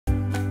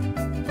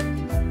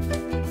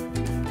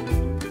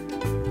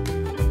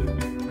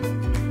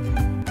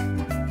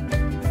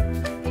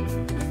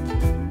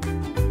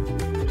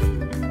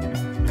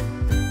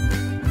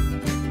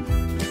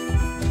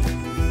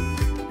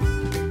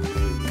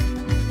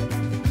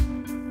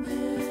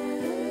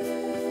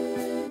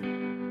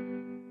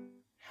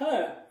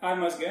Hello,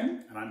 I'm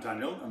Özgün. And I'm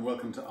Daniel, and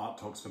welcome to Art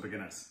Talks for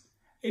Beginners.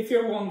 If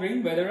you're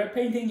wondering whether a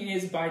painting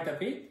is by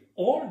David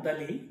or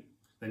Dali,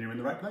 then you're in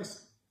the right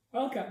place.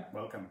 welcome.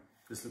 Welcome.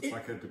 This looks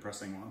like a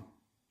depressing one.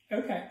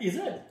 Okay, is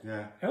it?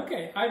 Yeah.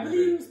 Okay, I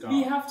believe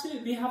we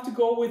have to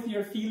go with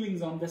your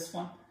feelings on this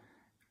one,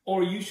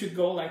 or you should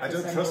go like. I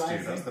don't trust you.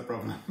 That's the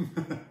problem.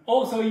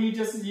 Oh, so you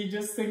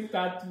just think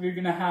that we're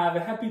gonna have a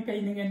happy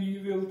painting, and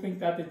you will think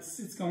that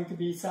it's going to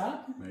be sad?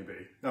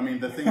 Maybe. I mean,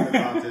 the thing with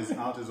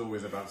art is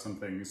always about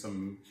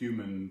some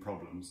human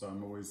problem. So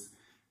I'm always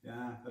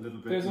a little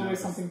bit. There's nervous. always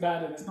something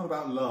bad in it. It's not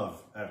about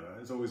love ever.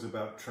 It's always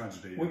about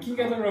tragedy. We can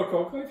get a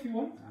rococo if you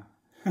want.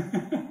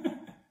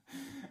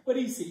 What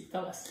do you see?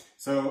 Tell us.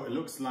 So it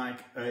looks like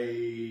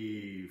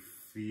a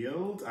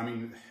field. I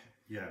mean,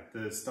 yeah,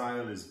 the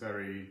style is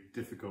very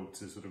difficult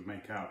to sort of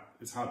make out.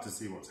 It's hard to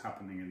see what's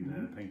happening in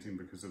the painting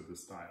because of the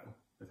style,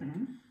 I think.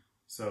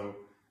 So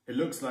it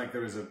looks like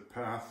there is a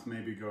path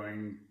maybe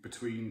going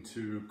between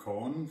two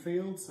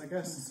cornfields, I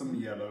guess. Some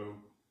yellow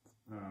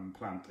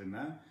plant in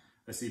there.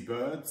 I see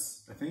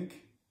birds, I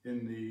think,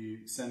 in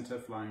the center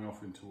flying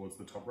off in towards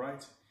the top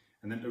right.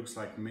 And it looks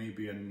like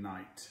maybe a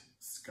night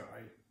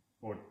sky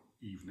or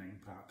evening,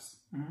 perhaps.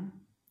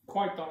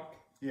 Quite dark.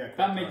 Yeah,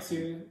 that makes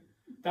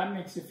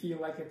you feel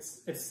like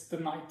it's the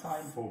night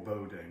time.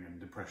 Foreboding and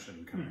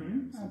depression coming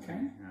in. Okay.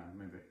 Yeah,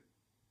 maybe.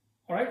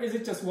 All right. Is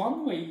it just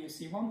one way you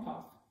see one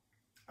path?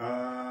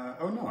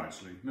 Oh no,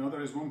 actually, no.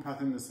 There is one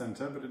path in the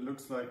center, but it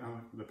looks like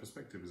the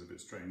perspective is a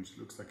bit strange. It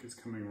looks like it's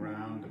coming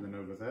round and then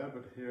over there,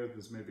 but here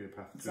there's maybe a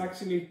path. It's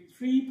actually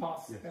three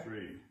paths. Yeah, there.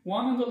 three.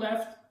 One on the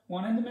left,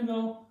 one in the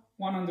middle,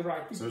 one on the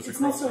right. So it's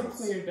not so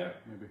clear there.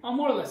 Maybe.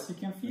 More or less, you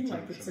can feel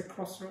like it's a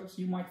crossroads.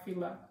 You might feel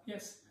that,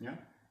 yes. Yeah.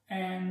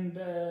 And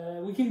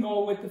we can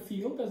go with the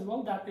field as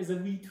well. That is a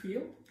wheat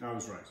field. I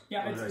was right.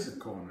 Yeah, I said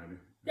corn, maybe.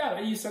 Yeah,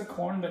 you said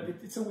corn, but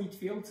it's a wheat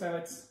field,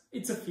 so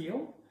it's a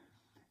field.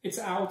 It's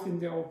out in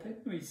the open,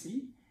 we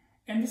see.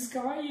 And the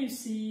sky, you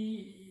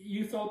see,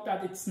 you thought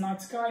that it's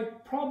night sky.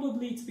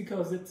 Probably it's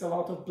because it's a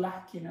lot of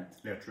black in it.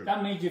 Yeah, true.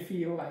 That made you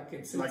feel like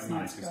it's night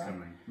night is sky.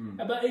 coming.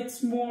 But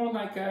it's more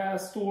like a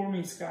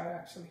stormy sky,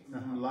 actually.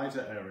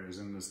 Lighter areas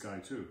in the sky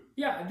too.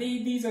 Yeah,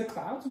 these are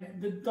clouds.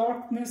 The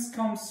darkness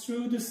comes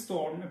through the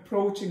storm,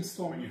 approaching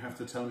storm. When you have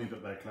to tell me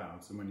that they're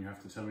clouds, and when you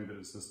have to tell me that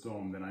it's a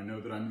storm, then I know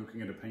that I'm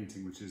looking at a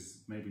painting which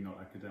is maybe not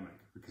academic,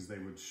 because they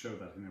would show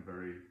that in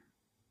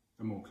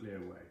a more clear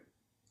way,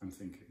 I'm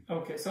thinking.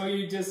 Okay, so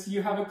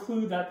you have a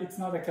clue that it's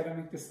not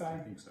academic this time.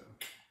 I think so.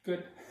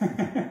 Good.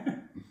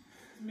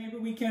 Maybe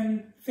we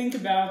can think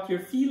about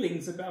your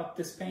feelings about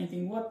this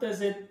painting. What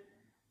does it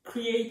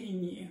create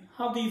in you?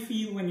 How do you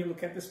feel when you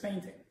look at this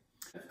painting?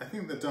 I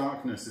think the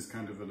darkness is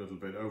kind of a little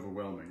bit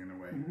overwhelming in a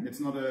way. It's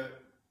not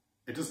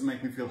it doesn't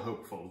make me feel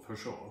hopeful, for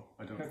sure.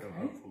 I don't feel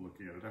hopeful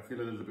looking at it. I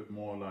feel a little bit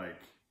more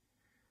like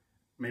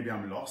maybe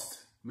I'm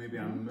lost. Maybe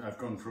I've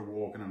gone for a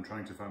walk and I'm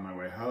trying to find my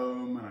way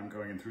home, and I'm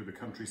going in through the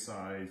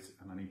countryside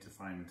and I need to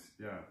find,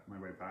 my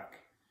way back.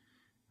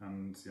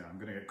 And I'm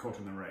going to get caught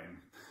in the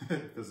rain.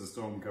 There's a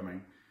storm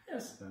coming.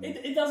 Yes,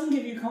 it doesn't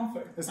give you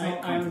comfort. It's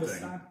not comforting. I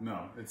understand.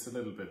 No, it's a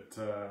little bit,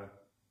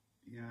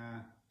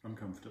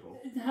 uncomfortable.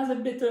 It has a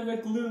bit of a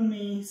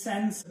gloomy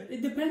sense.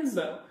 It depends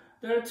though.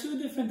 There are two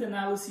different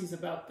analyses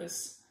about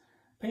this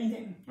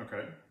painting.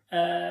 Okay.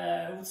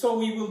 So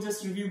we will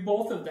just review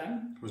both of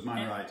them. Was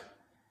mine right?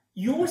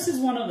 Yours is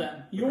one of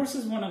them. Yours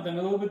is one of them.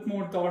 A little bit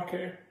more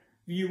darker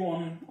view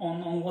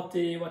on what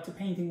the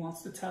painting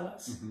wants to tell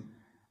us.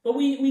 But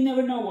we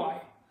never know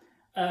why.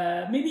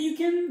 Maybe you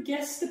can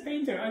guess the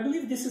painter. I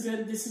believe this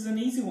is an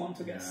easy one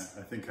to guess.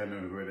 Yeah, I think I know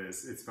who it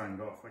is. It's Van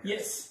Gogh, I guess.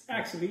 Yes,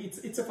 actually,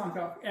 it's a Van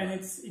Gogh, and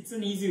it's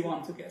an easy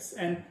one to guess.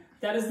 And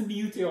that is the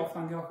beauty of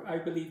Van Gogh, I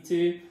believe,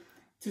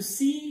 to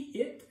see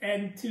it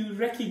and to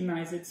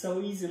recognize it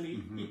so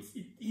easily.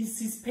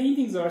 His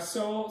paintings are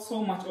so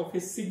much of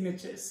his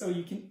signatures, so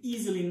you can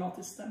easily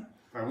notice them.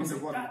 I wonder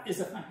that is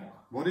a Van Gogh.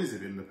 What is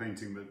it in the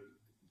painting that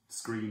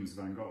screams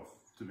Van Gogh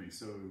to me?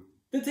 So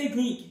the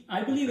technique.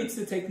 I believe it's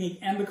the technique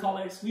and the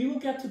colors. We will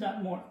get to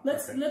that more.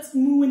 Let's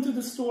move into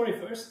the story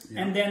first,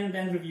 and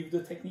then review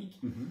the technique.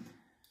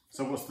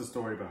 So what's the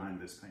story behind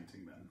this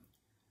painting then?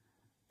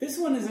 This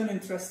one is an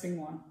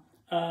interesting one.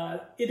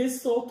 It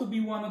is thought to be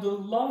one of the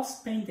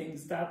last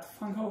paintings that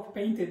Van Gogh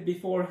painted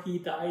before he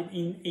died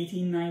in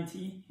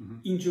 1890.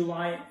 In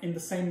July, in the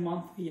same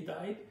month he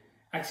died.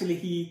 Actually,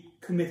 he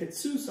committed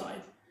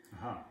suicide.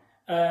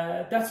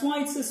 That's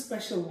why it's a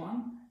special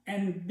one.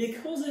 And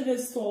because it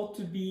is thought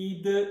to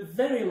be the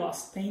very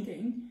last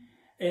painting,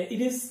 it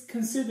is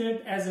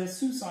considered as a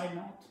suicide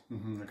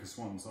note. Like a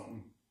swan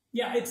song.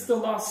 Yeah, it's the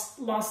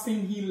last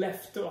thing he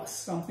left to us,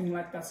 something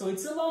like that. So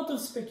it's a lot of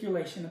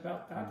speculation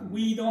about that.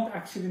 We don't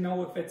actually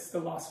know if it's the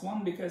last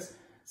one, because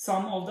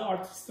some of the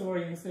art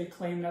historians, they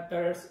claim that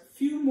there's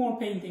few more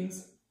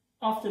paintings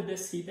after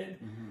this he did.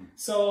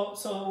 So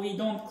we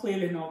don't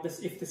clearly know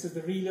if this is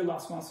the really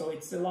last one, so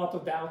it's a lot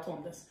of doubt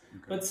on this.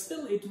 But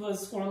still, it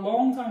was, for a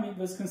long time, it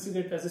was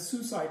considered as a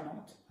suicide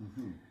note.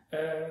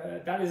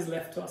 That is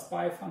left to us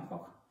by Van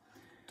Gogh.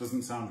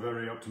 Doesn't sound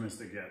very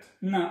optimistic yet.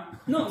 No.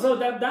 So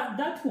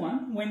that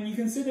one, when you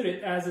consider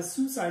it as a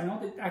suicide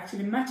note, it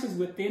actually matches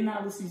with the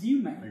analysis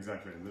you made.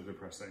 Exactly, the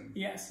depressing.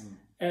 Yes,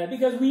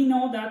 because we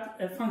know that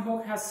Van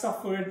Gogh has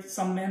suffered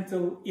some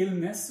mental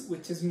illness,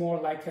 which is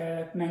more like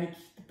a manic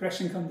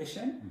depression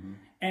condition,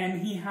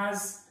 and he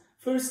has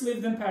first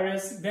lived in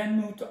Paris, then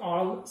moved to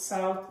Arles,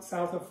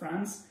 south of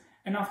France,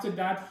 and after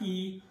that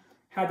he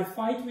had a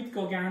fight with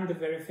Gauguin, the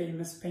very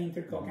famous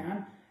painter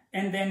Gauguin,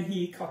 and then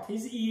he cut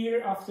his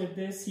ear. After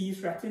this, he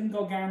threatened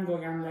Gauguin,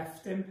 Gauguin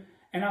left him,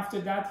 and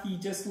after that he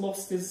just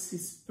lost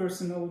his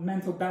personal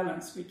mental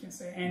balance, we can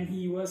say, and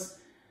he was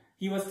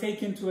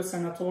taken to a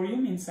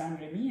sanatorium in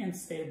Saint-Remy and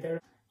stayed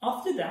there.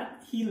 After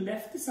that, he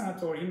left the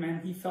sanatorium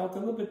and he felt a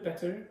little bit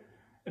better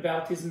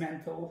about his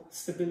mental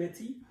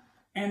stability.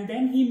 And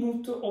then he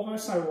moved to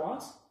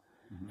Auvers-sur-Oise.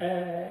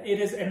 It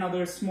is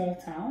another small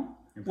town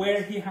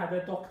where he had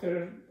a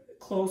doctor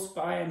close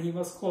by and he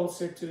was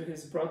closer to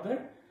his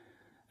brother.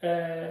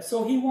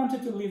 So he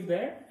wanted to live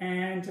there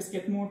and just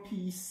get more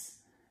peace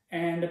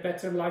and a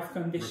better life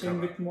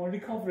condition, with more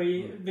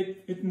recovery,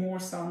 with more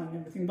sun and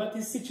everything. But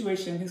his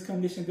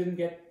condition didn't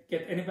get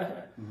any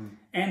better.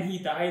 And he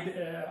died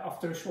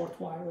after a short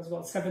while as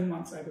well, 7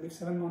 months, I believe,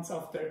 7 months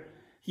after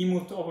he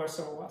moved to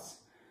Auvers-sur-Oise.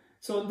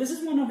 So this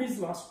is one of his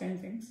last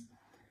paintings.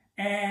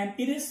 And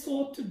it is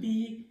thought to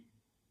be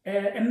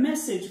a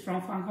message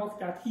from Van Gogh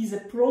that he's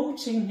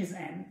approaching his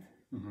end.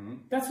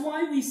 That's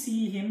why we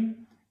see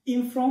him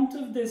in front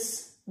of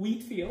this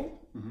wheat field.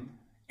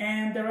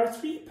 And there are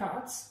 3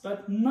 paths,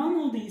 but none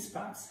of these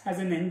paths has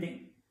an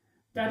ending.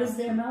 That is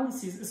the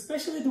analysis,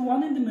 especially the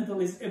one in the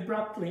middle is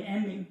abruptly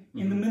ending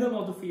in the middle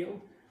of the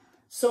field.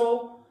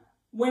 So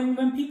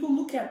when people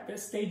look at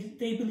this,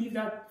 they believe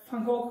that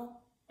Van Gogh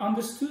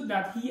understood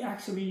that he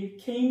actually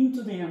came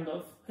to the end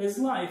of his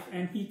life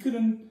and he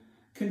couldn't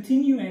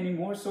continue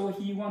anymore, so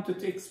he wanted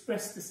to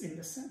express this in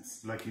the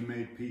sense. Like he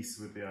made peace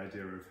with the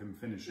idea of him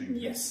finishing.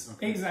 Yes,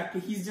 exactly.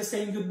 He's just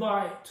saying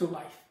goodbye to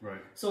life. Right.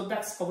 So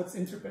that's how it's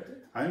interpreted.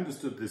 I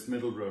understood this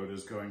middle road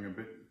as going a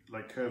bit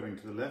like curving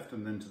to the left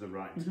and then to the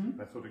right.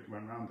 I thought it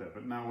went round there,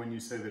 but now when you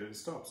say that it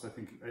stops, I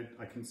think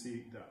I can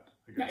see that.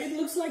 I guess. Yeah, it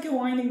looks like a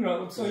winding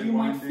road, so you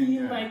might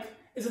feel like,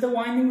 is it a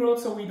winding road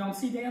so we don't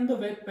see the end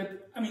of it?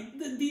 But I mean,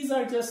 these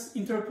are just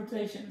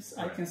interpretations,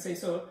 I can say.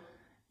 So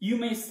you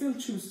may still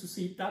choose to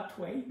see it that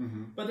way,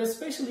 but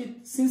especially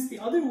since the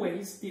other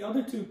ways, the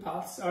other 2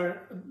 paths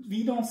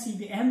we don't see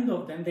the end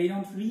of them. They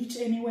don't reach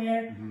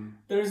anywhere.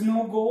 There is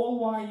no goal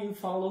why you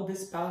follow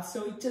this path.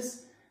 So it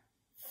just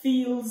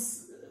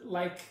feels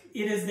like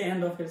it is the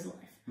end of his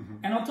life.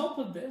 And on top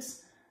of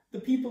this, the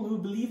people who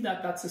believe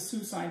that that's a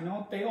suicide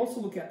note, they also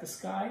look at the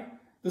sky,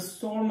 the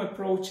storm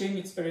approaching.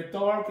 It's very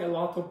dark, a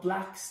lot of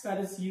blacks that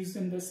is used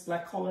in this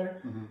black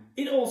color.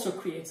 It also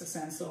creates a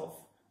sense of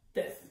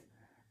death.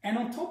 And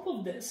on top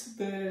of this,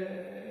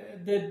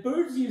 the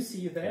birds you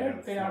see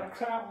there, they are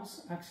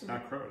crows, actually.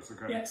 Crows,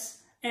 okay.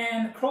 Yes.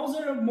 And crows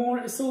are more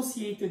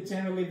associated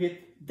generally with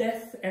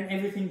death and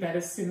everything that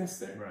is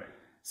sinister. Right.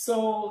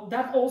 So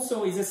that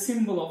also is a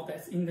symbol of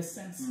death in this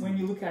sense. When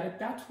you look at it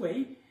that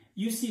way,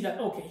 you see that,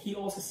 okay, he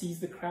also sees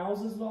the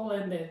crows as well,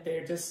 and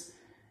they're just...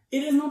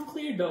 It is not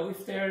clear, though,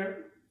 if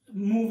they're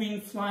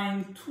moving,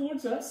 flying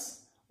towards us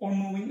or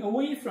moving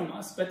away from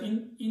us, but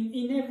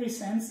in every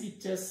sense,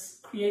 it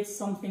just creates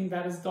something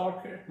that is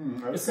darker,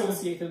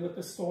 associated with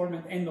the storm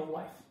and end of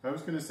life. I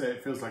was going to say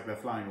it feels like they're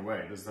flying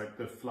away. There's like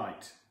the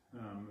flight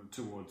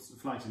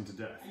flight into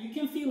death. You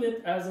can feel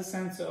it as a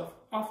sense of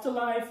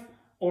afterlife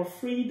or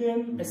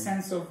freedom, a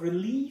sense of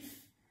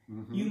relief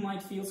you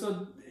might feel.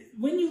 So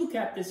when you look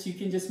at this, you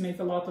can just make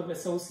a lot of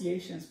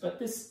associations, but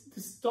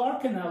this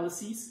dark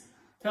analysis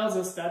tells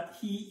us that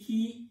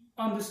he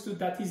understood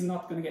that he's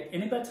not going to get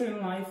any better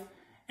in life,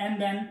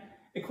 and then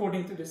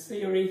according to this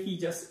theory, he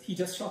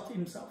just shot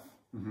himself.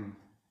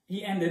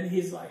 He ended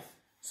his life.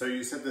 So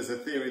you said there's a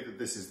theory that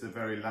this is the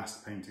very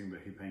last painting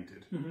that he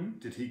painted.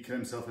 Did he kill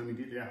himself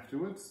immediately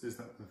afterwards? Is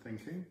that the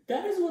thinking?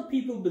 That is what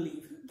people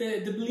believe.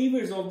 The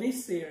believers of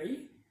this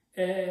theory,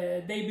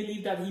 they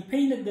believe that he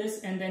painted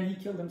this and then he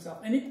killed himself.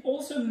 And it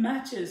also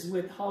matches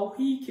with how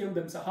he killed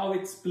himself, how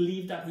it's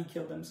believed that he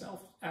killed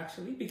himself,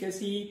 actually, because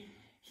he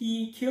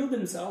killed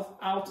himself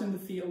out in the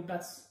field.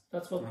 That's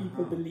what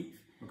people believe.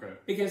 Okay.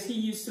 Because he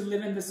used to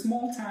live in the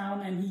small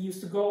town and he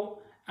used to go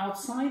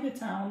outside the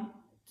town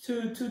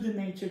to the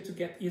nature to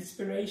get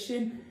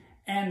inspiration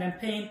and then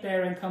paint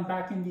there and come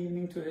back in the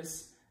evening to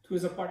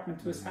his apartment,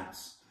 to his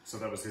house. So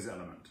that was his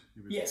element.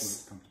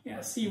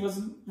 He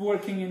was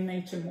working in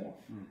nature more.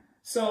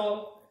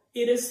 So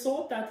it is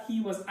thought that he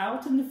was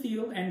out in the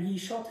field and he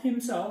shot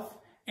himself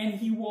and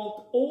he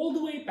walked all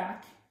the way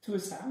back to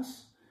his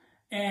house,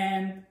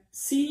 and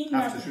seeing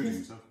after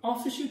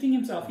shooting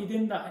himself, he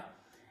didn't die.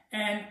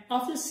 And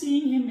after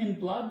seeing him in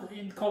blood,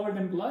 covered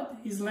in blood,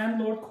 his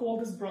landlord called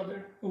his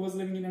brother, who was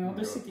living in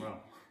another city. Wow.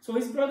 So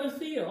his brother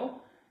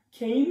Theo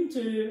came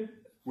to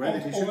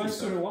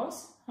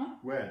Auvers-sur-Oise.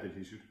 Where did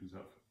he shoot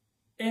himself?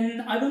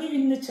 I believe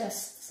in the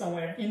chest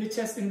somewhere. In the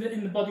chest, in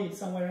the body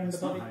somewhere in the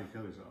body. That's not how you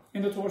kill yourself.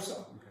 In the torso.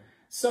 Okay.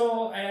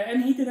 So,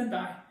 and he didn't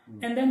die.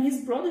 And then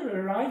his brother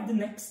arrived the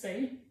next day.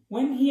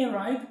 When he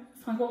arrived,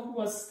 Van Gogh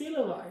was still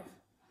alive.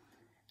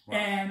 Wow.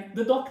 And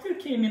the doctor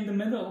came in the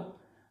middle.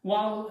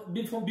 While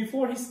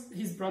before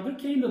his brother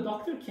came, the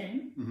doctor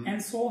came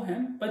and saw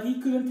him, but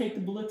he couldn't take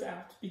the bullet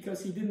out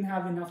because he didn't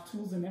have enough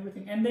tools and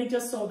everything. And they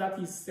just saw that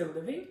he's still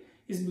living.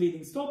 His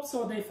bleeding stopped,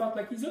 so they felt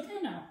like he's okay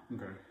now.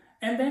 Okay.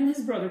 And then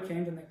his brother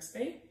came the next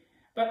day.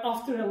 But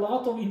after a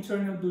lot of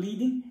internal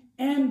bleeding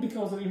and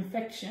because of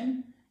infection,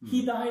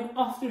 he died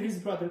after his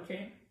brother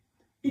came.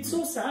 It's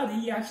so sad.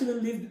 He actually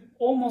lived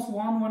almost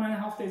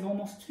 1.5 days,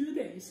 almost 2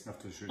 days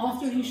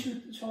after he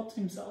shot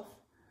himself.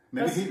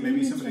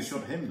 Maybe somebody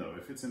shot him though,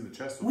 if it's in the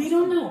chest. We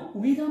don't know.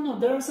 We don't know.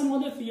 There are some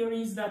other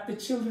theories that the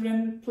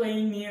children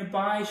playing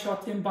nearby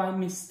shot him by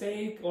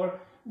mistake, or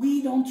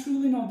we don't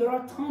truly know. There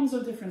are tons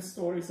of different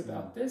stories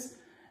about this.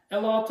 A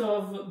lot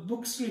of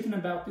books written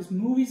about this,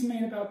 movies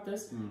made about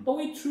this, but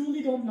we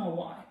truly don't know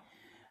why.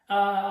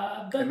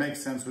 It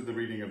makes sense with the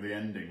reading of the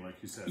ending, like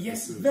you said.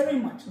 Yes, very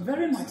much,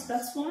 very much.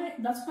 That's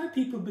why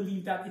people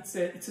believe that it's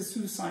a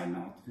suicide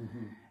note.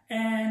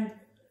 And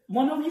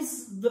one of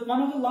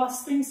the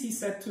last things he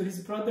said to his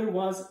brother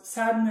was,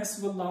 "Sadness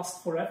will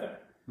last forever."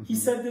 He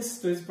said this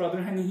to his brother,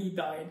 and he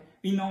died.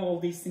 We know all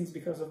these things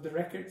because of the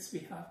records we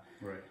have.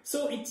 Right.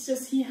 So it's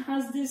just he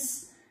has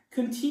this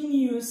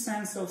continuous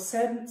sense of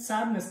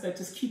sadness that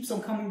just keeps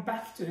on coming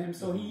back to him.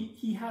 So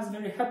he has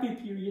very happy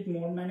period,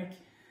 more manic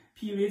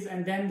periods,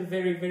 and then the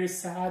very, very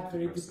sad,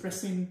 very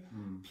depressing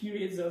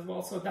periods as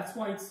well. So that's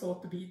why it's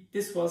thought to be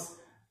this was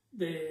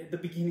the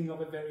beginning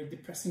of a very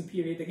depressing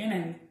period again,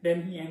 and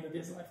then he ended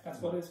his life.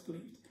 That's what is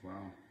believed.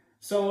 Wow.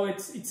 So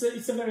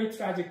it's a very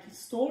tragic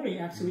story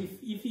actually.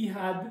 If he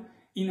had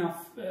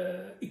enough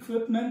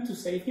equipment to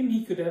save him,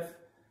 he could have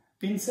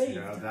been saved.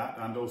 Yeah, that,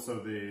 and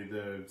also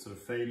the sort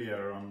of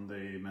failure on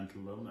the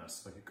mental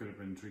illness, like it could have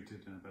been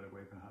treated in a better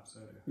way perhaps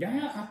earlier.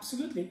 Yeah,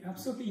 absolutely,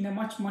 in a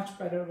much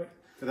better way.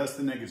 So that's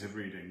the negative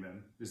reading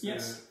then.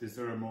 Is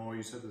there a more,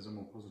 you said there's a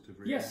more positive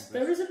reading? Yes,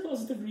 there is a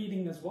positive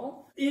reading as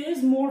well. It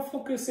is more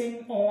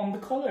focusing on the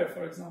color,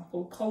 for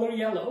example. Color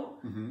yellow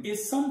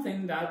is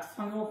something that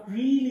Van Gogh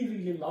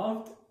really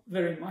loved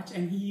very much,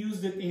 and he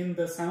used it in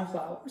the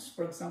sunflowers,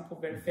 for example,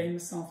 very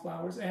famous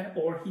sunflowers,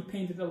 or he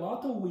painted a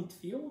lot of wheat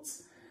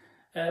fields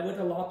with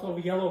a lot of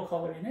yellow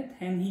color in it,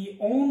 and he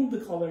owned the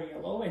color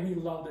yellow and he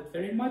loved it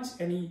very much,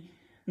 and he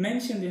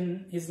mentioned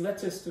in his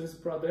letters to his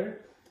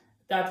brother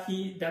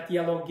that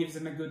yellow gives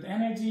him a good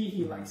energy.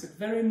 He likes it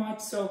very much.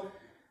 So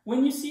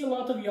when you see a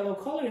lot of yellow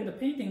color in the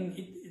painting,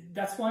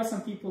 that's why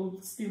some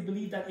people still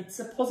believe that it's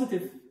a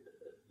positive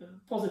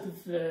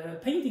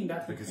painting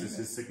that he because painted. It's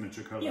his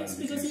signature color. Yes,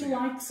 because he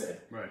likes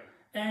it. Right.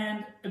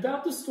 And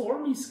about the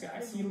stormy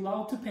skies, he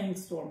loved to paint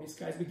stormy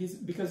skies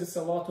because it's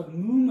a lot of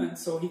movement,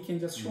 so he can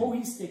just show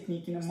his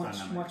technique in a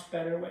much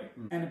better way.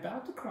 And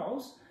about the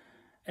crows,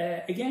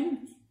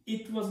 again,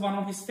 it was one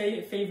of his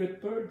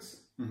favorite birds.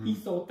 He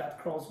thought that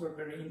crows were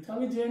very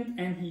intelligent,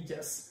 and he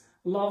just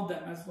loved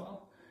them as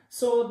well.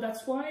 So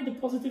that's why the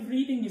positive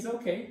reading is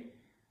okay.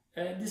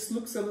 This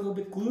looks a little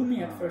bit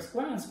gloomy at first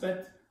glance,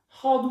 but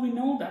how do we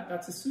know that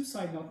that's a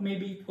suicide note?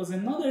 Maybe it was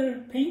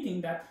another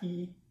painting that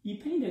he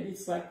painted.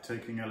 It's like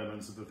taking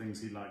elements of the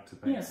things he liked to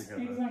paint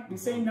together. Yes, exactly.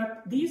 Saying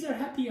that these are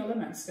happy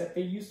elements that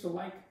they used to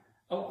like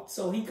a lot.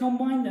 So he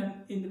combined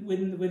them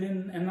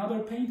within another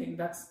painting.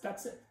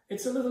 That's it.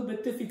 It's a little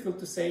bit difficult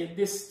to say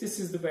this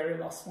is the very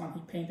last one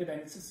he painted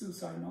and it's a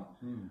suicide note.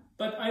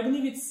 But I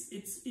believe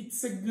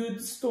it's a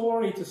good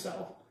story to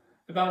sell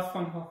about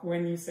Van Gogh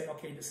when you say,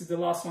 okay, this is the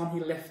last one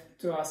he left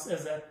to us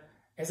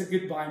as a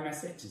goodbye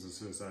message. As a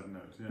suicide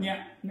note.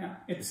 Yeah.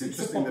 It's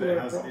interesting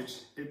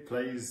that it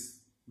plays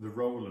the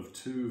role of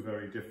two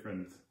very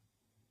different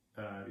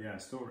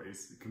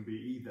stories. It can be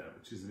either,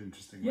 which is an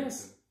interesting way to...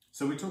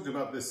 So we talked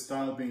about this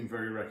style being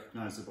very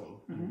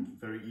recognizable,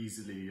 very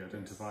easily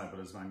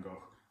identifiable as Van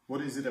Gogh. What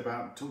is it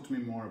about? Talk to me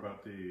more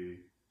about the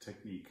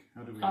technique.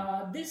 How do we...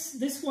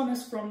 This one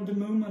is from the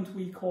movement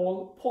we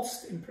call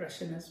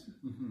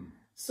Post-Impressionism.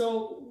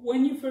 So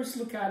when you first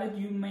look at it,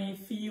 you may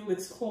feel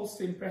it's close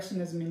to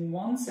Impressionism in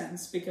one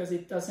sense, because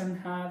it doesn't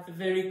have a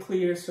very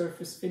clear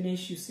surface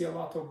finish. You see a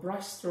lot of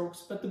brush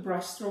strokes, but the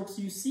brush strokes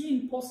you see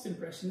in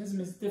Post-Impressionism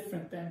is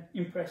different than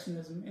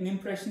Impressionism. In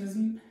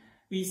Impressionism,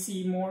 we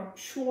see more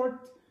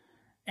short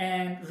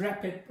and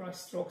rapid brush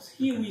strokes.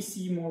 Here we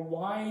see more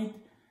wide,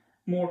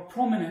 more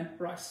prominent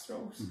brush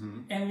strokes,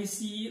 and we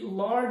see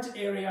large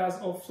areas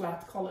of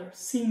flat color,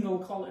 single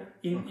color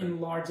in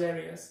large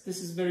areas.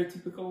 This is very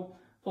typical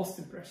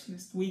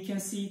Post-Impressionist. We can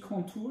see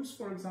contours,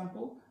 for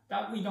example,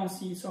 that we don't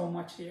see so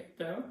much here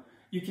though.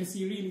 You can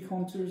see really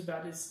contours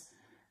that is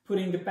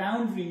putting the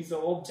boundaries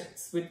of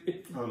objects with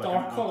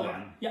dark color.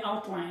 Outline. Yeah,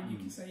 outline, you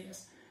can say,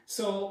 yes.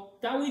 So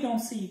that we don't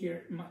see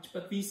here much,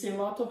 but we see a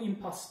lot of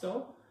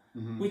impasto,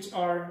 which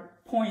are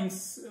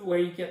points where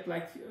you get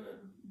like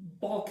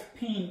bulk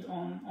paint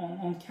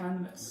on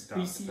canvas.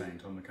 Dark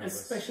paint on the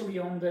canvas, especially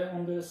on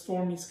the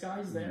stormy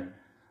skies there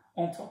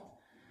on top.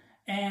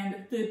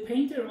 And the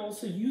painter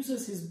also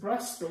uses his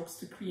brush strokes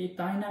to create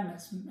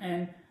dynamism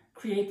and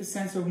create a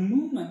sense of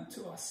movement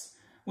to us.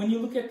 When you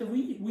look at the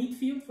wheat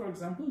field, for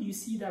example, you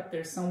see that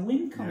there's some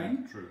wind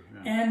coming,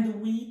 and the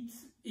wheat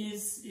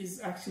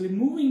is actually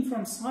moving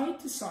from side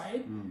to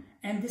side,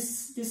 and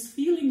this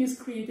feeling is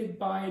created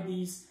by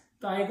these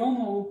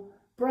diagonal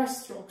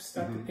brushstrokes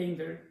that the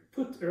painter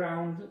put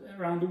around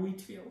the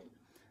wheat field.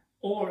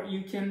 Or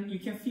you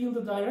can feel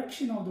the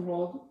direction of the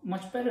road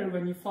much better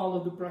when you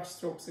follow the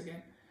brushstrokes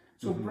again.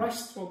 So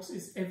brushstrokes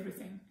is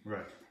everything.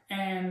 Right.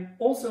 And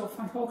also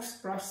Van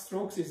Gogh's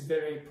brushstrokes is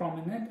very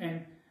prominent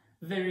and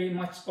very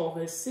much of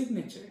his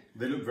signature.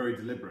 They look very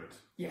deliberate.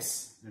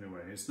 Yes. In a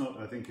way. It's not,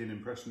 I think in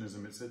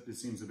Impressionism it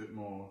seems a bit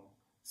more...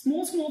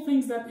 Small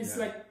things that is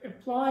like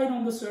applied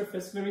on the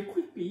surface very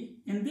quickly.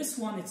 In this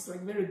one it's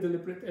like very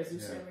deliberate, as you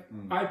say.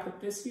 Like I put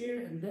this here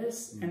and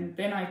this, and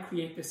then I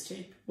create this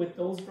shape with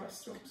those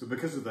brushstrokes. So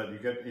because of that, you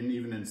get,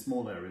 even in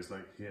small areas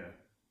like here,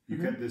 you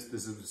get this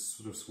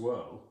sort of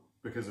swirl.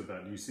 Because of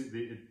that, you see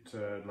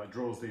it like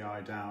draws the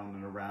eye down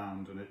and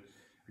around, and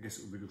I guess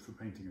it would be good for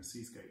painting a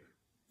seascape.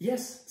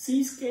 Yes,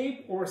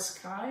 seascape or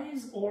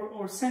skies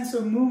or sense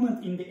of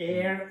movement in the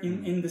air,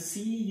 in the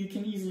sea, you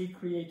can easily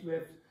create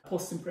with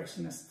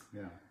post-impressionist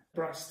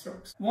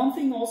brushstrokes. One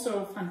thing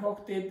also Van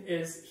Gogh did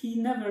is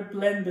he never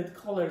blended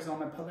colors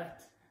on a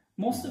palette.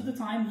 Most of the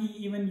time he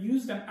even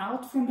used them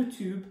out from the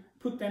tube,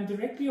 put them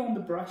directly on the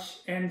brush,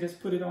 and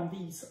just put it on the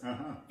easel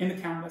in the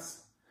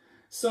canvas.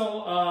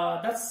 So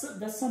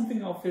that's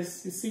something of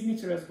his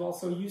signature as well.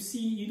 So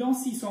you don't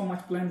see so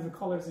much blended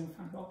colors in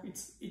Van Gogh.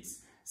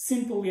 It's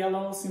simple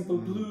yellow, simple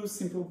blues,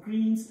 simple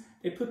greens.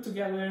 They put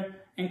together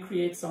and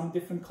create some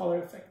different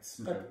color effects,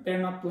 but they're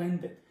not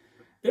blended.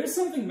 There's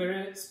something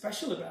very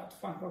special about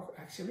Van Gogh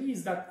actually,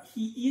 is that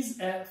he is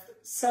a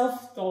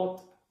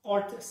self-taught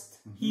artist.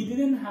 He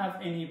didn't have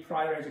any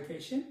prior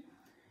education,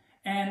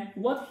 and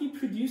what he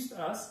produced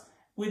us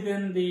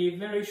within the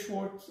very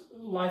short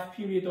life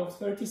period of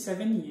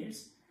 37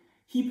 years,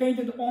 he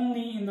painted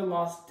only in the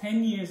last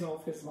 10 years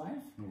of his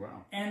life.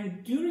 Wow.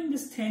 And during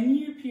this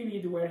 10-year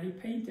period where he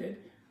painted,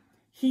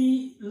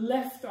 he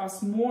left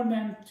us more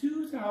than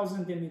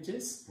 2,000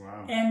 images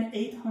and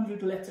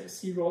 800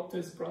 letters he wrote to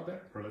his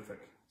brother. Prolific.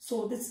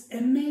 So this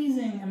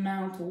amazing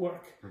amount of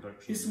work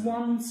this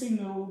one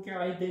single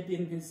guy did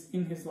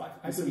in his life.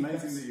 It's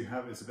amazing that you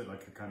have, it's a bit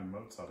like a kind of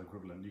Mozart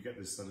equivalent. You get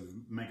this sort of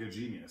mega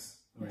genius.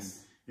 I mean,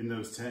 in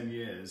those 10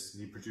 years,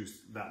 he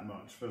produced that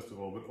much, first of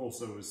all, but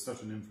also was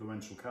such an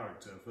influential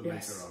character for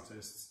later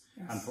artists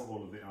and for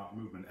all of the art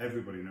movement.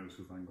 Everybody knows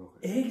who Van Gogh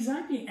is.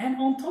 Exactly. And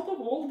on top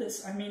of all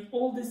this, I mean,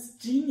 all this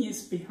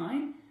genius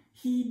behind,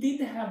 he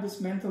did have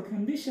this mental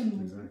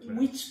condition,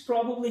 which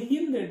probably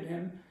hindered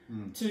him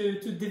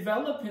to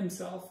develop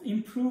himself,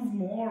 improve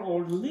more,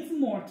 or live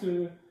more,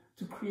 to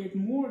create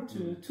more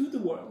to the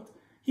world.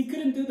 He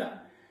couldn't do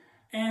that.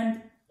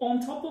 And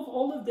on top of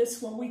all of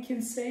this, what we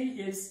can say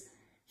is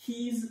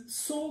he's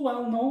so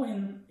well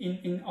known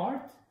in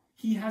art.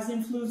 He has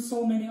influenced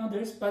so many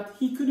others, but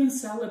he couldn't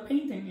sell a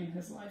painting in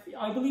his life.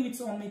 I believe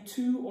it's only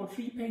 2 or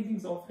 3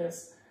 paintings of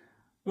his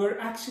were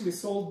actually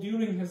sold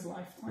during his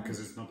lifetime.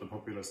 Because it's not the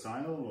popular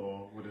style,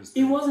 or what is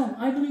it? Wasn't.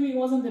 I believe it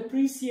wasn't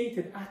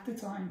appreciated at the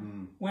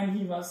time when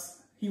he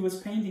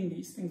was painting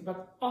these things.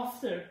 But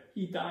after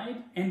he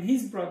died and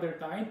his brother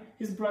died,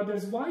 his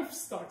brother's wife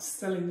starts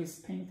selling his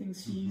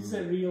paintings. She's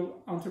a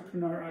real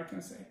entrepreneur, I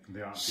can say.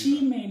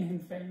 She made him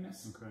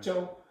famous.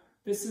 Joe.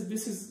 This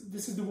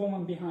is the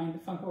woman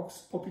behind Van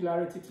Gogh's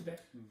popularity today.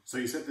 So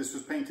you said this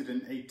was painted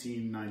in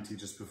 1890,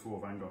 just before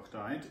Van Gogh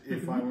died.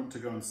 If I want to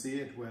go and see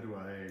it, where do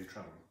I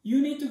travel?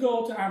 You need to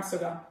go to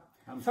Amsterdam.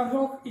 Van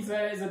Gogh is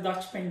a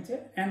Dutch painter,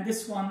 and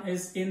this one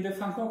is in the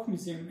Van Gogh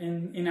Museum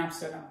in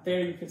Amsterdam.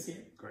 There you can see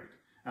it. Great.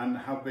 And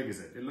how big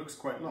is it? It looks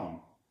quite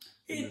long.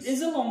 It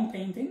is a long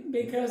painting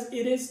because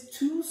it is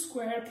 2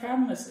 square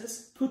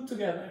canvases put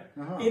together.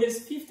 It is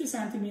 50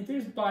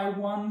 centimeters by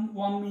 1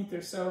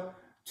 meter. So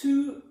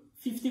 2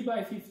 50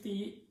 by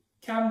 50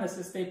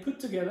 canvases they put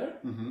together,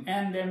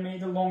 and they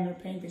made a longer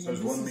painting. So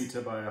it's 1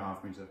 meter by a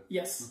half meter?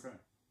 Yes. Okay.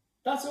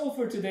 That's all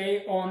for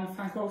today on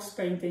Van Gogh's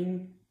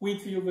painting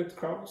Wheatfield with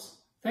Crows.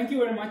 Thank you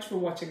very much for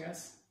watching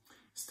us.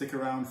 Stick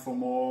around for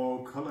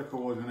more colour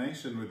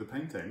coordination with the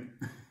painting.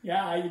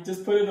 Yeah, I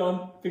just put it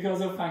on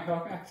because of Van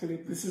Gogh, actually.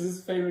 This is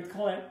his favourite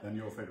colour. And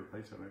your favourite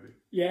painter, maybe?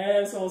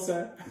 Yes,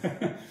 also.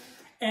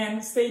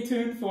 And stay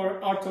tuned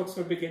for Art Talks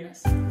for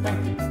Beginners.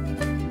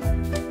 Thank you.